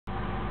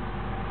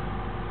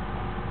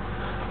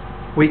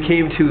We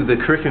came to the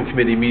curriculum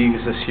committee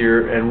meetings this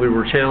year and we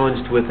were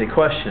challenged with a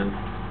question.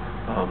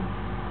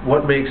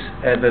 What makes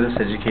Adventist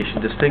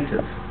education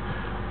distinctive?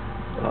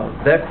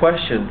 That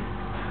question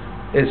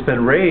has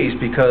been raised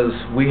because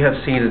we have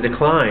seen a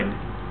decline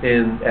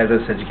in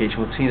Adventist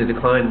education. We've seen a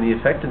decline in the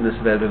effectiveness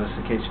of Adventist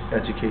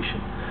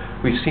education.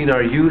 We've seen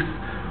our youth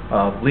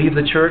leave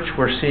the church.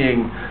 We're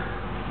seeing,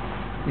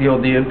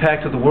 the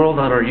impact of the world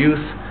on our youth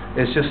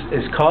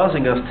is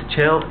causing us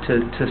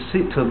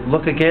to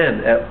look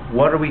again at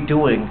what are we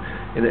doing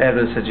in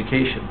Adventist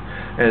education.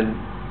 And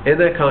in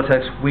that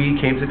context, we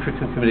came to the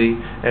curriculum committee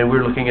and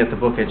we're looking at the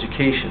book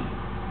Education.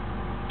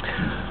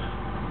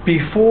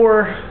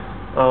 Before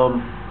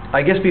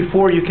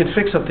you can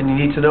fix something, you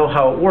need to know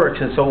how it works.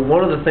 And so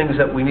one of the things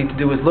that we need to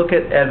do is look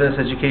at Adventist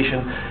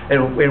education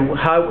and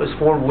how it was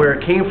formed, where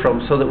it came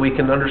from, so that we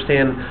can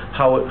understand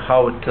how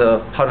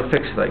to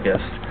fix it, I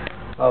guess.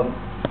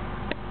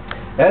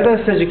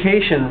 Adventist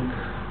education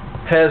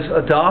has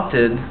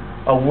adopted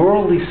a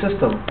worldly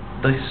system,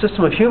 the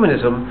system of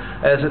humanism,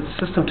 as its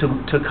system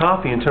to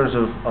copy in terms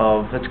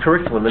of its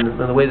curriculum and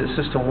the way the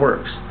system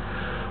works.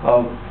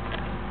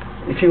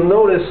 If you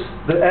notice,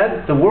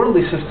 the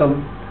worldly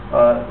system,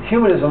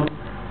 humanism,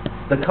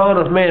 the con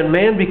of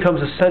man becomes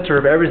the center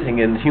of everything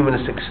in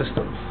humanistic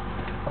systems.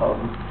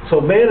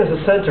 So man is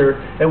the center,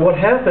 and what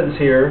happens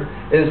here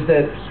is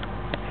that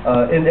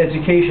in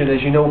education,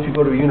 as you know, if you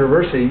go to a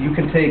university, you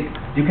can take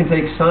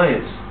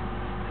science,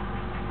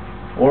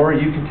 or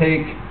you can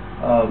take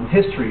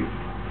history,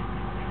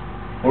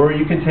 or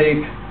you can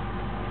take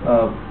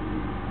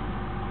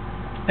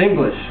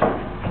English.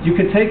 You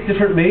can take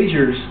different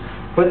majors,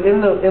 but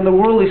in the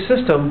worldly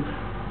system,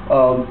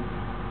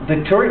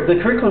 the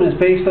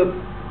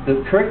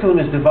curriculum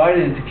is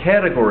divided into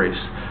categories.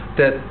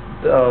 That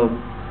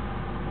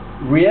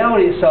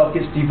reality itself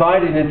gets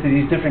divided into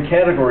these different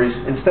categories.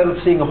 Instead of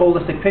seeing a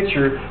holistic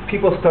picture,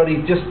 people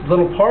study just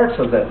little parts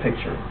of that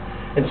picture.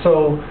 And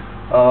so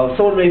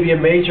someone may be a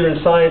major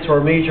in science or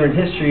a major in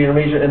history and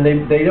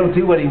they don't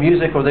do any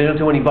music or they don't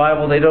do any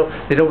Bible. They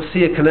don't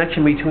see a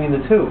connection between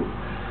the two.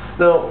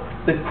 Now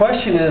the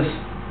question is,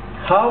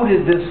 how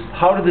did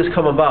this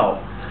come about?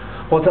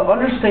 Well, to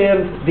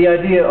understand the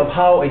idea of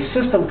how a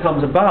system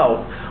comes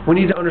about, we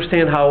need to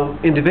understand how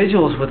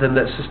individuals within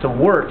that system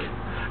work,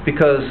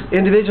 because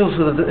individuals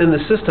within the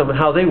system and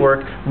how they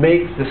work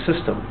make the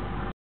system.